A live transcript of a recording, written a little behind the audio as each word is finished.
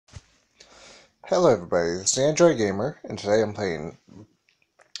Hello everybody, this is Android Gamer, and today I'm playing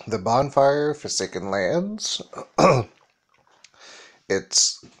the Bonfire Forsaken Lands.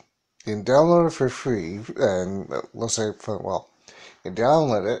 It's you can download it for free, and let's say, you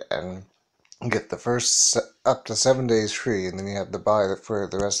download it and get the first up to 7 days free, and then you have to buy it for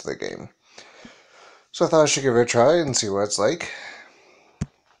the rest of the game. So I thought I should give it a try and see what it's like.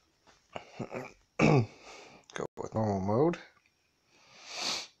 Go with normal mode.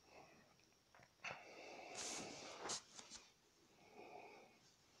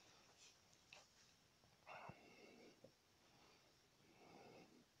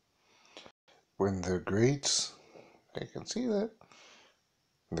 When the great, I can see that.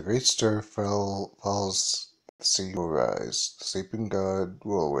 The great stir falls, the sea will rise, the sleeping god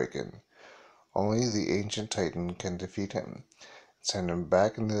will awaken. Only the ancient Titan can defeat him, send him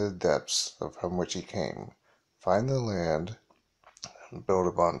back into the depths from which he came. Find the land and build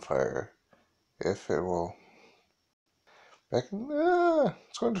a bonfire. If it will it's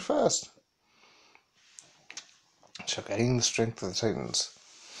going too fast. Shall gain the strength of the Titans.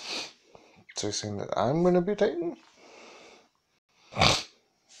 So you're saying that I'm going to be Titan?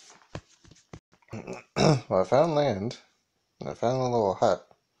 Well, I found land, and I found a little hut.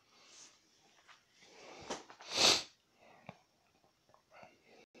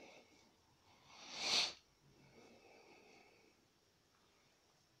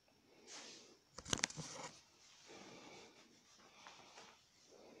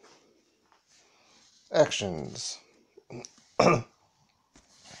 Actions.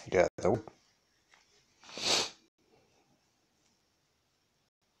 Gather.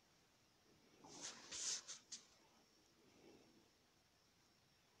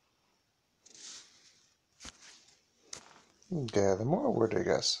 Gather more wood, I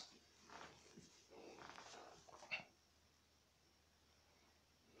guess.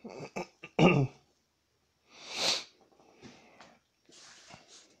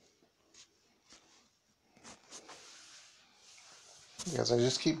 Guess I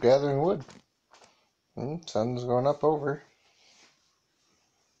just keep gathering wood. Sun's going up over.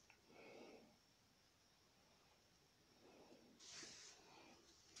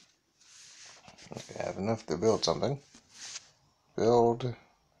 Okay, I have enough to build something. Build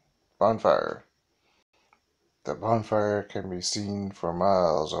bonfire. The bonfire can be seen for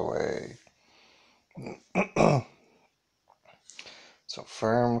miles away. So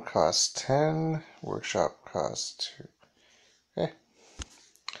firm costs 10, workshop costs 2. Okay.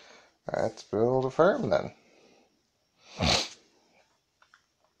 Alright, let's build a firm then.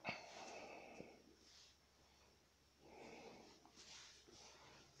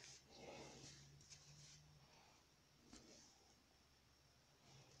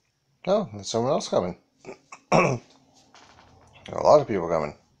 Oh, there's someone else coming. A lot of people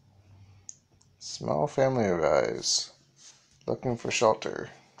coming. Small family of guys looking for shelter.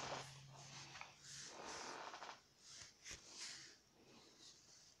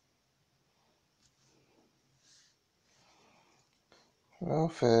 Well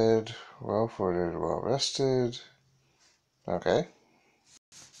fed, well footed, well rested. Okay.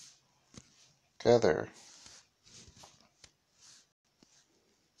 Gather.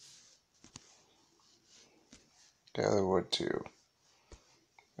 Gather wood too.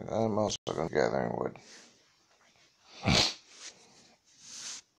 And I'm also going to be gathering wood.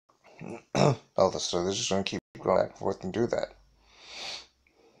 Oh, so they're just going to keep going back and forth and do that.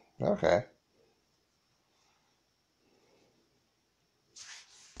 Okay.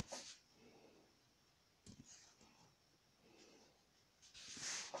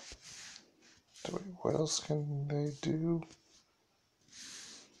 So wait, what else can they do?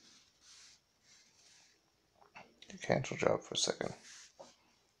 Cancel job for a second.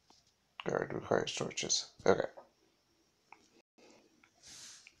 Guard requires torches. Okay.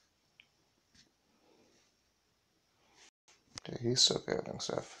 Okay, he's still gathering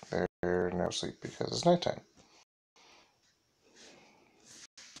stuff. They're now asleep because it's nighttime.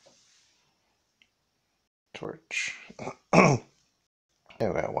 Torch. Yeah, we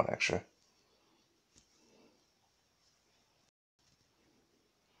got one extra.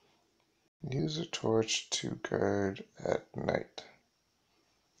 Use a torch to guard at night.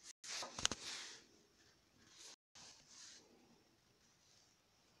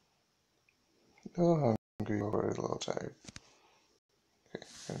 Oh, hungry, or a little tired. Okay,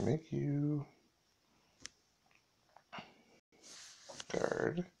 gonna make you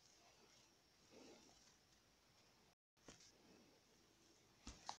guard.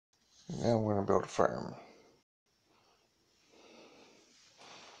 Now we're gonna build a farm.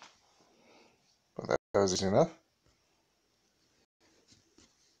 Well, that was easy enough.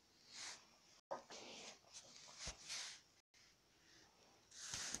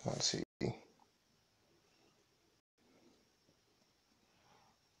 Let's see.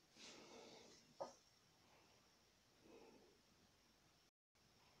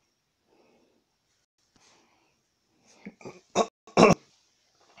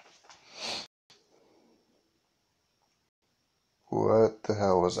 What the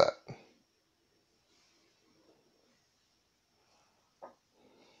hell was that?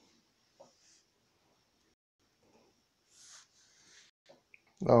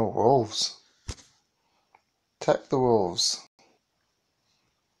 No, wolves. Attack the wolves.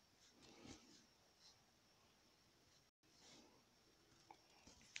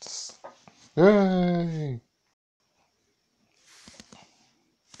 Yay!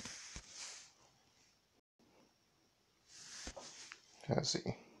 Let's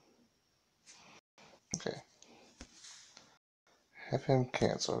see. Okay. Have him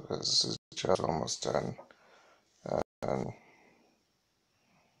cancel because his job's almost done. And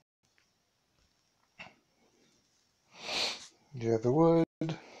yeah, the wood.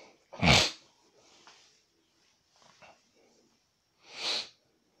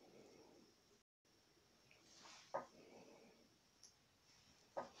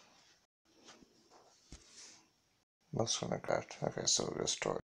 Most gonna craft. Okay, so just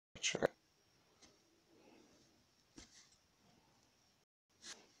storage. Okay.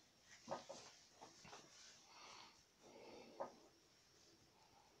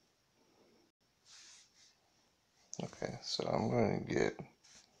 Okay, so I'm going to get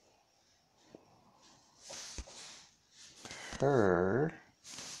her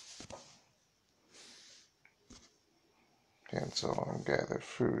cancel and gather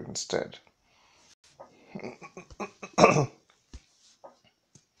food instead.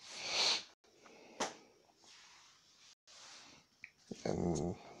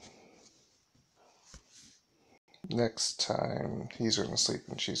 And next time he's going to sleep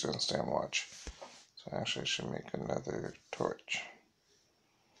and she's going to stay on watch. So actually I should make another torch.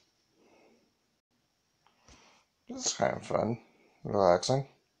 This is kind of fun, relaxing.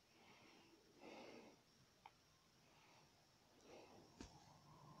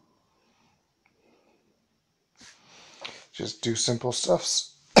 Just do simple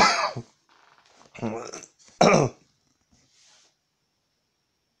stuffs.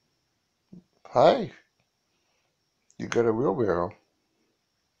 Hi, you got a wheelbarrow.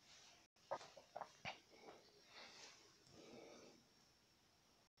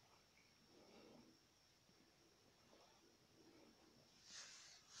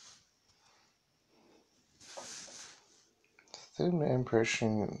 Thin man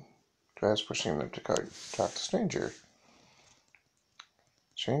tries pushing them to talk to stranger.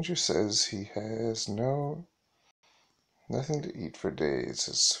 Stranger says he has nothing to eat for days.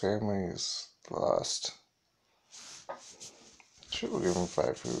 His family is lost. Sure, we'll give him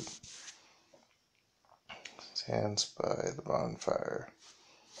 5 food. His hands by the bonfire.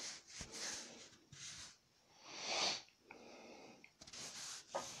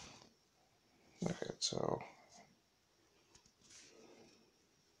 Okay, so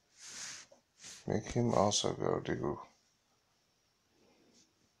make him also go do.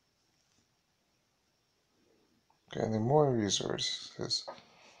 Okay, and then more resources.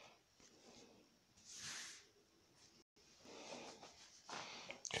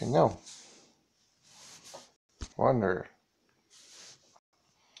 Okay, no. Wonder.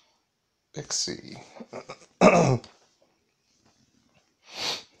 Pixie.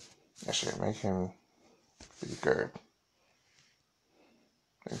 Actually, make him be guard.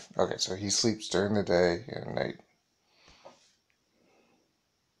 Okay, so he sleeps during the day and night.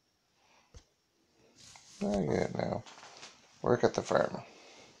 I get it now. Work at the farm.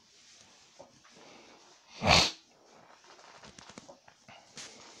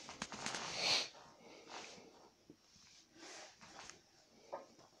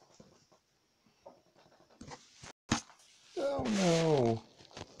 Oh no.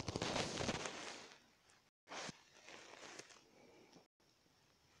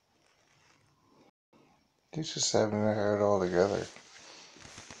 He's just having a heart all together.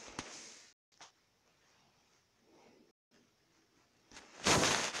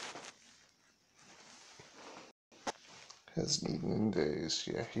 Has eaten in days.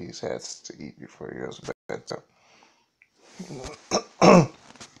 Yeah, he has to eat before he goes to bed, so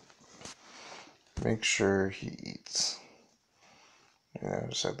make sure he eats. And I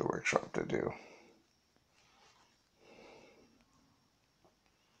just have the workshop to do.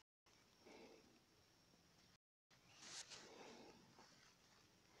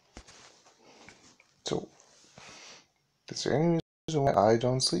 So, is there any reason why I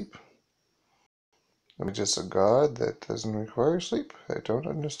don't sleep? Am I just a god that doesn't require sleep? I don't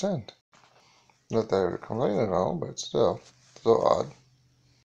understand. Not that I would complain at all, but still odd.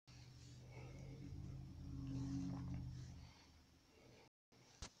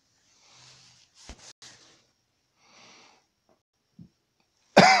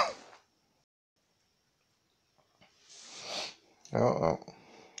 Oh,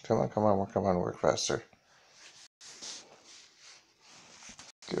 come on, work faster.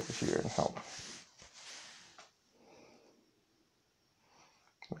 Get over here and help.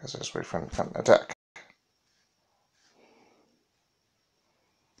 I guess I just wait for him to come and attack.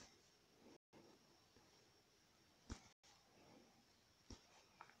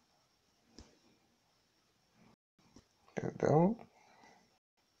 Don't.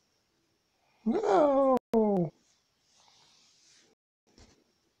 No!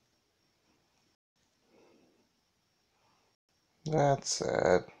 That's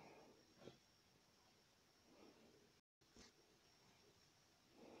sad.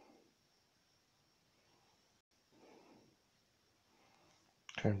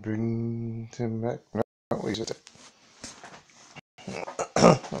 Can I bring him back? No, he's just.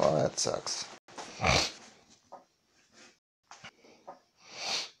 Well, that sucks.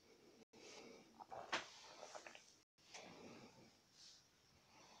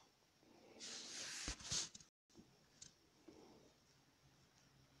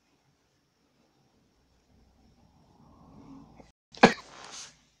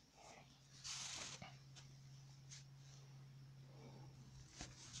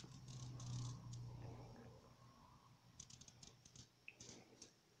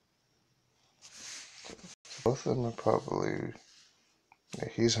 Both of them are probably. Yeah,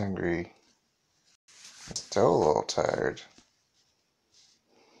 he's hungry. Still a little tired.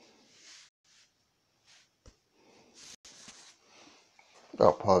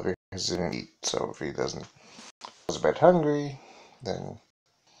 Oh, probably because he didn't eat. So if he doesn't goes to bed hungry, then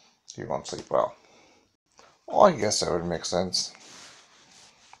he won't sleep well. Well, I guess that would make sense.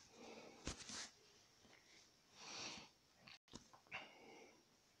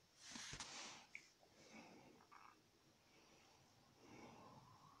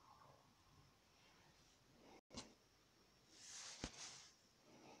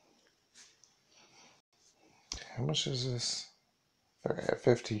 How much is this? Okay,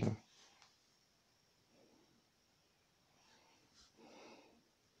 15.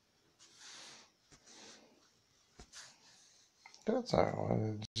 That's not what I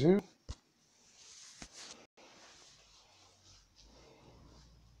wanted to do.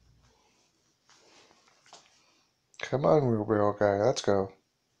 Come on, wheelbarrow guy, let's go.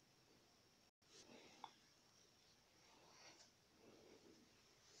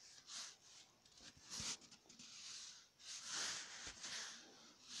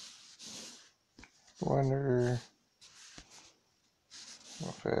 Wonder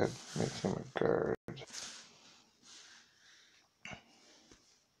if I'd make him a guard.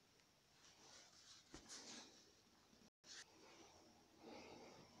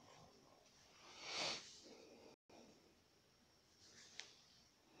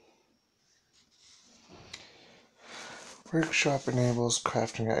 Workshop enables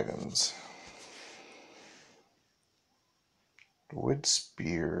crafting items. Wood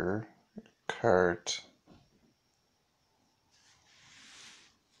spear, cart.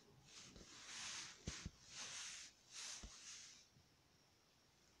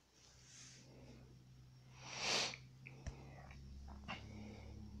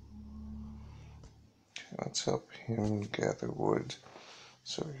 Let's help him gather wood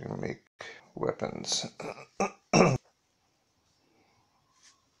so we can make weapons.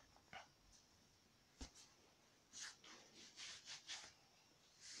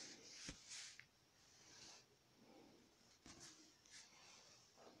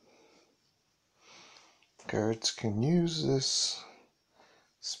 Guards can use this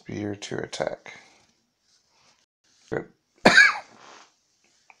spear to attack. Good.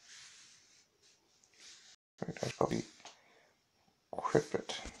 I'll probably equip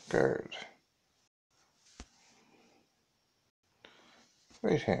it. Guard.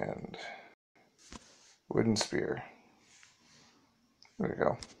 Right hand. Wooden spear. There we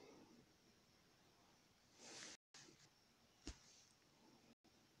go.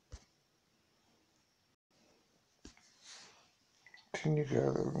 Continue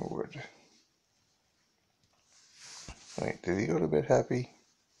gathering wood. Wait, did he go to bed happy?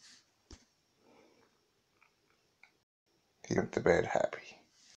 He went to bed happy.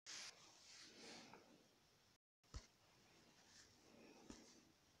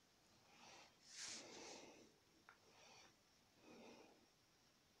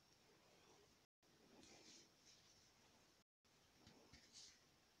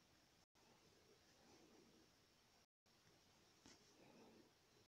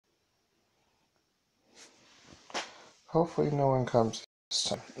 Hopefully no one comes this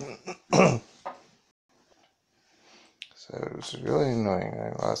time. So it was really annoying.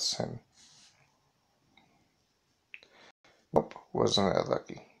 I lost him. Nope, wasn't that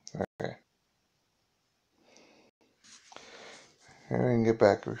lucky. Okay. I didn't get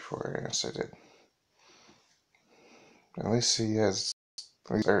back before. Yes, I did. At least he has.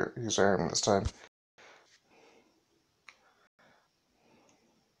 He's armed this time.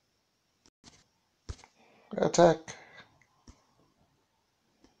 Attack!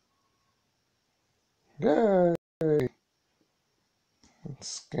 Yay!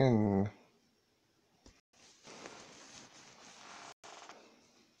 Skin.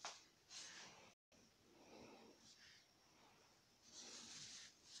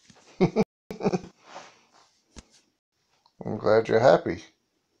 I'm glad you're happy.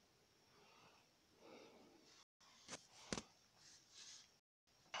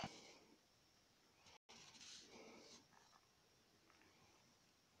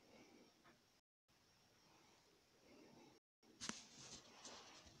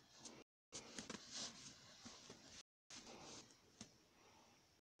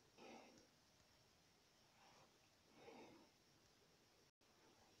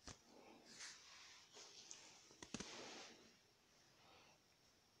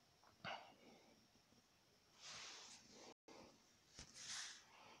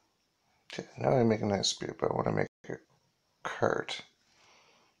 Okay, now I make a nice spear, but I want to make a cart.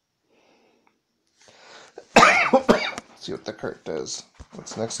 See what the cart does.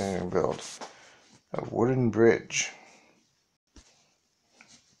 What's the next thing I can build? A wooden bridge.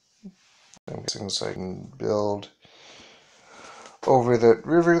 I'm guessing so I can build over that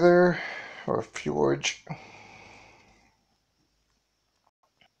river there, or fjord.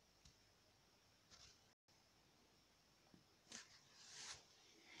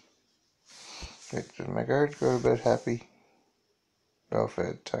 Wait, did my guard go to bed happy? Well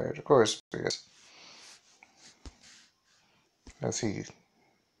fed, tired, of course, because as he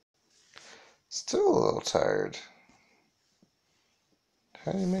still a little tired.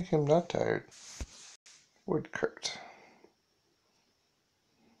 How do you make him not tired? Wood cart.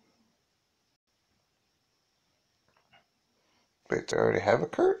 Wait, do I already have a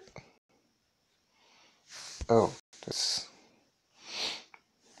cart? Oh, this.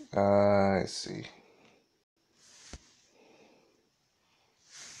 I see.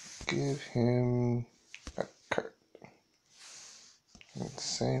 Give him a cart.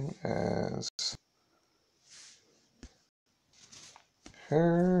 Same as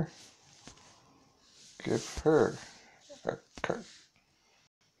her. Give her a cart.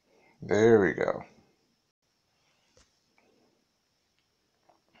 There we go.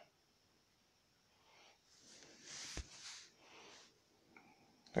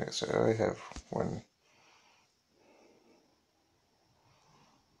 Okay, so I have one.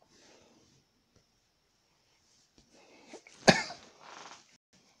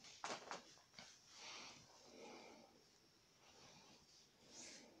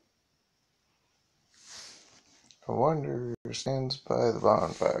 A wanderer stands by the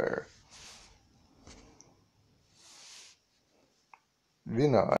bonfire.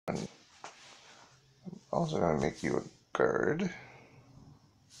 Vinon. Also gonna make you a guard.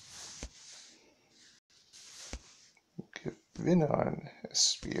 Give Vinon a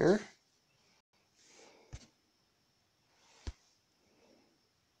spear.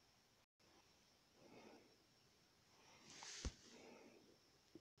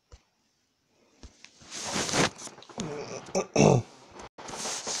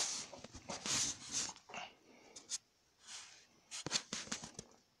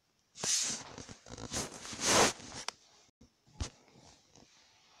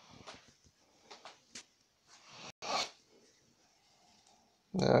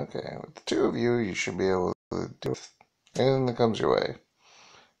 Okay, with the two of you, you should be able to do anything that comes your way.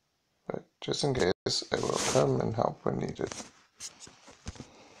 But just in case, I will come and help when needed.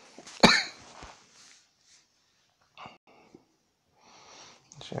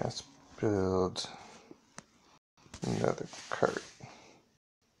 Just build another cart.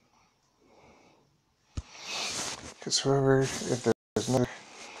 Because whoever, if there's another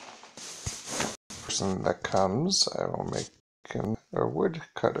person that comes, I will make him a wood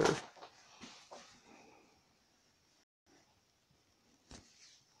cutter.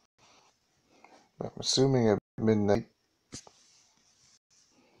 I'm assuming at midnight.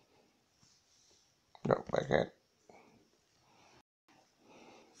 No, I can't.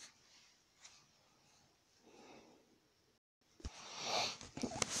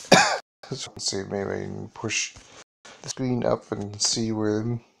 Let's see, maybe I can push the screen up and see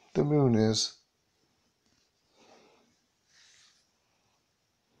where the moon is.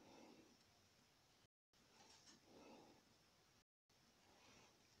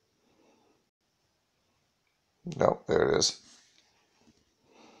 Nope, there it is.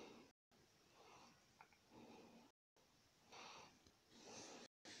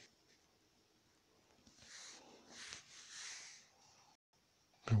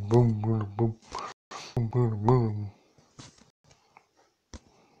 Boom, boom, boom, boom, boom, boom.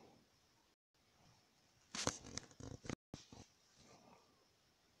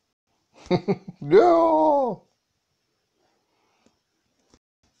 No!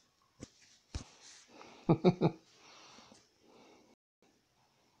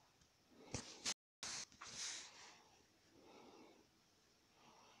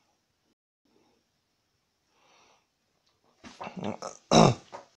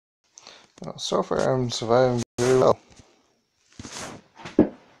 Well, so far I'm surviving very well.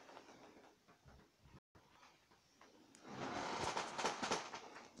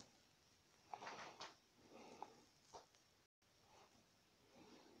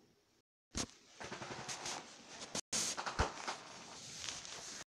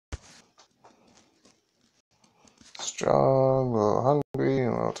 Strong, a little hungry,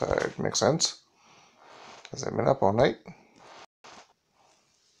 and a little tired. Makes sense, because I've been up all night.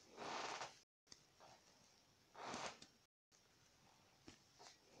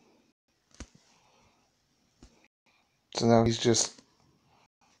 So now he's just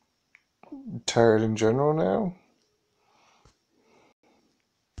tired in general now.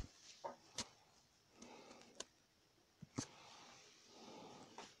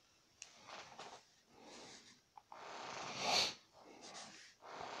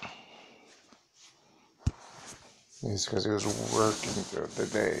 It's because he was working throughout the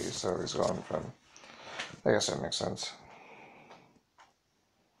day, so he's gone from. I guess that makes sense.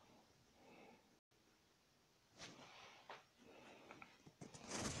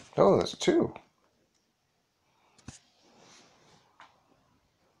 Oh, there's two.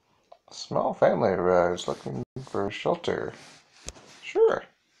 Small family arrives looking for shelter. Sure.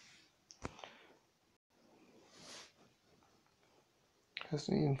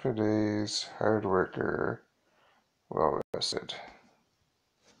 Hasn't eaten for days. Hard worker. Well rested.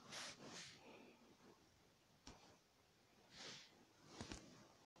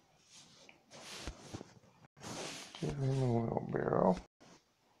 Give him a wheelbarrow.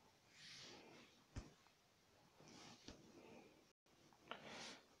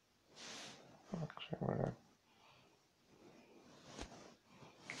 Actually, I'm gonna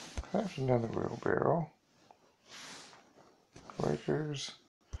craft another wheelbarrow. Quakers.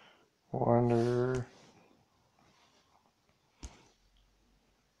 Wanderer.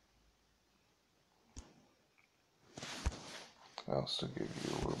 I'll still give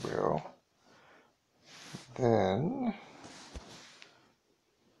you a wheelbarrow. Then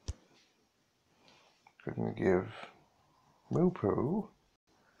we're gonna give Moo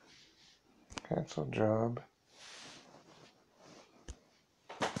cancel job.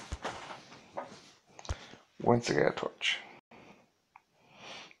 Once I get a torch.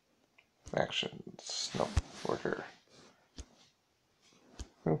 Actions. Nope. Worker.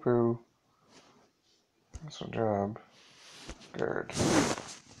 Moo cancel job. Guard.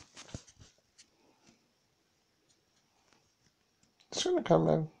 It's gonna come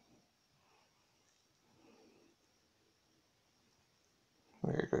in.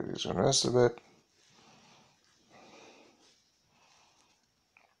 Okay, good. He's gonna rest a bit.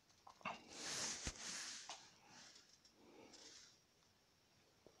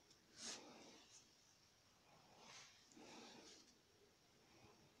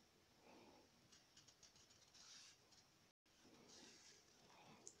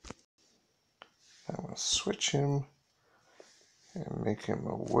 I'm gonna switch him and make him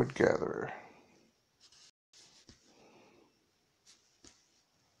a wood gatherer.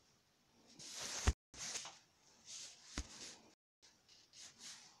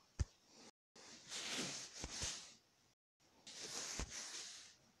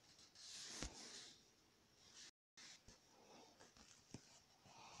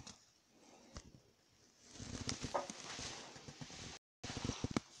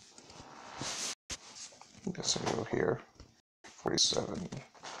 I guess I'll go here. 47.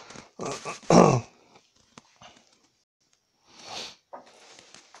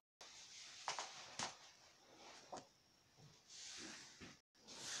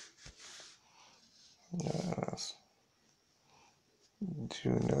 Yes. Do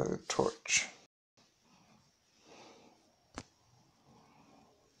another torch.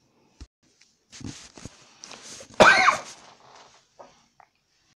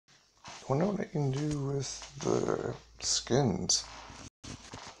 I wonder what I can do with the skins.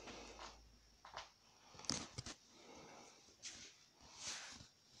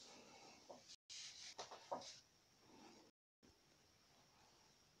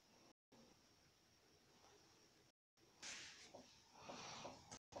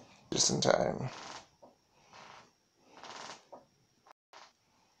 just in time.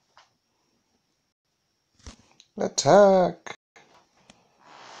 Attack!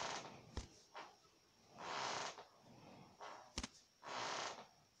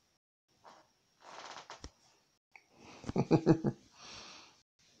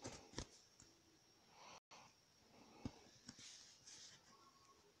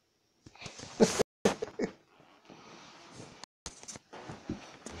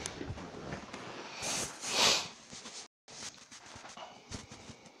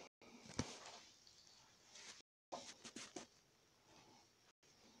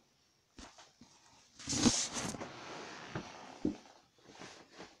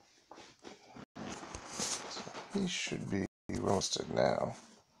 He should be roasted now.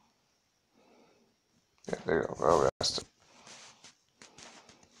 Yeah, there you go. Well rested.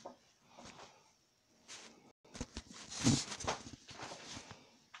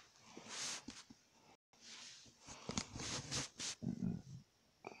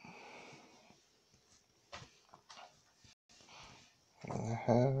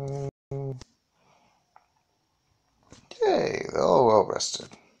 Yay, they're all well rested.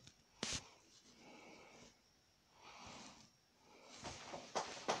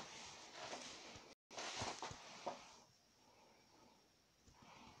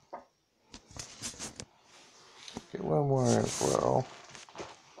 Get one more as well.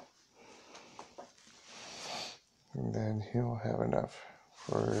 And then he'll have enough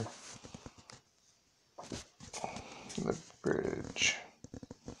for the bridge.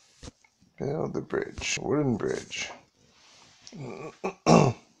 Build the bridge. Wooden bridge.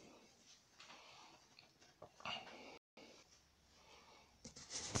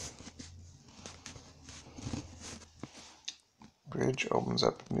 Bridge opens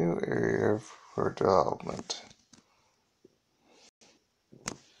up a new area for development.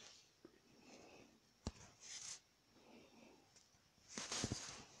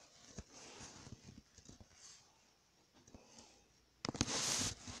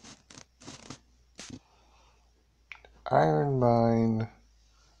 Iron mine.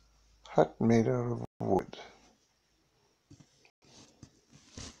 Hut made out of wood.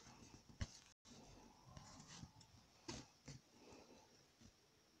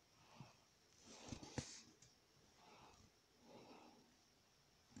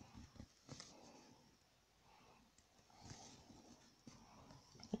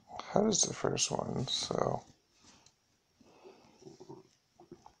 How does the first one? So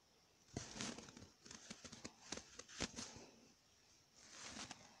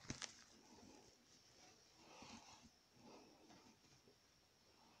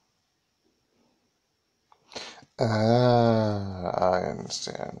I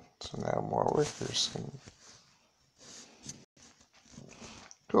understand. So now more workers can.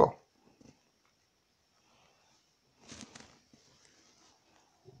 Cool.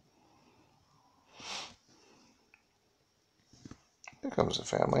 Here comes the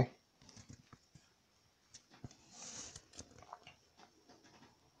family.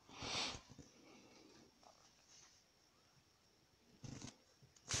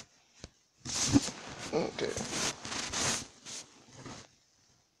 Okay.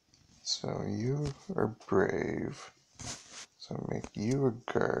 So you are brave. So make you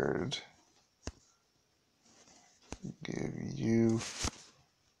a guard. Give you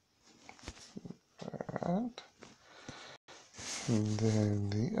that. And then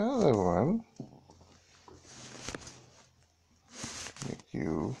the other one, make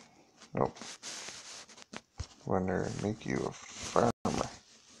you, nope, wonder, make you a farmer.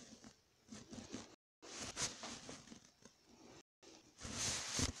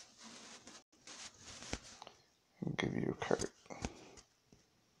 And give you a cart.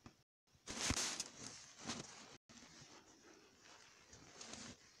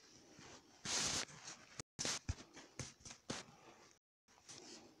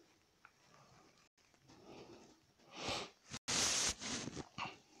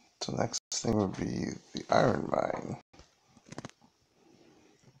 So next thing would be the iron mine.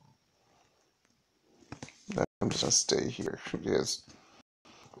 I'm just gonna stay here because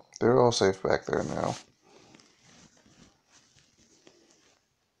they're all safe back there now.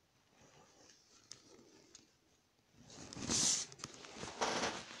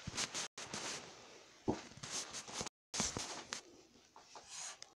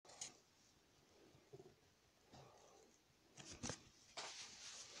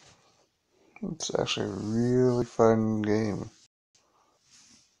 It's actually a really fun game.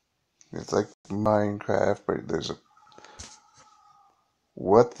 It's like Minecraft, but there's a...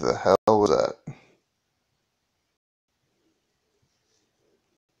 What the hell was that?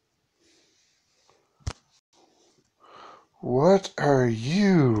 What are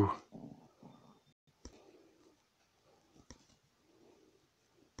you?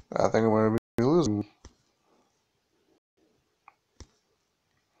 I think I'm going to be losing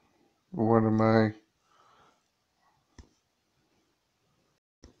one of my...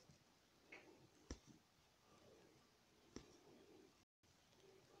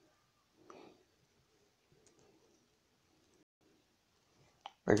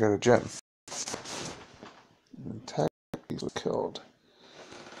 I got a gem. Attack was killed.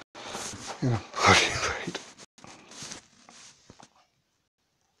 In a bloody fight.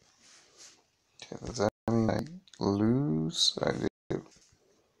 Okay, does that mean I lose? I do.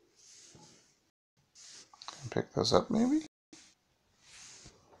 Pick those up, maybe?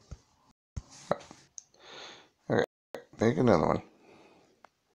 Okay, make another one.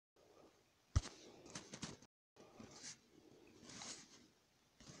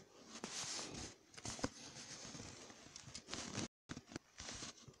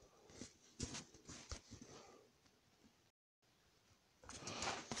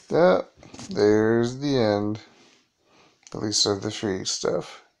 Yeah, there's the end. At least of the free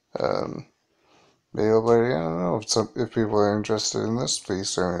stuff. Maybe, I don't know if people are interested in this. Please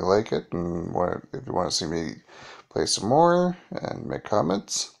certainly like it, and if you want to see me play some more and make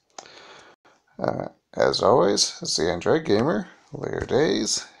comments. As always, it's the Android Gamer. Later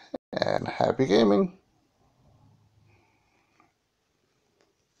days, and happy gaming.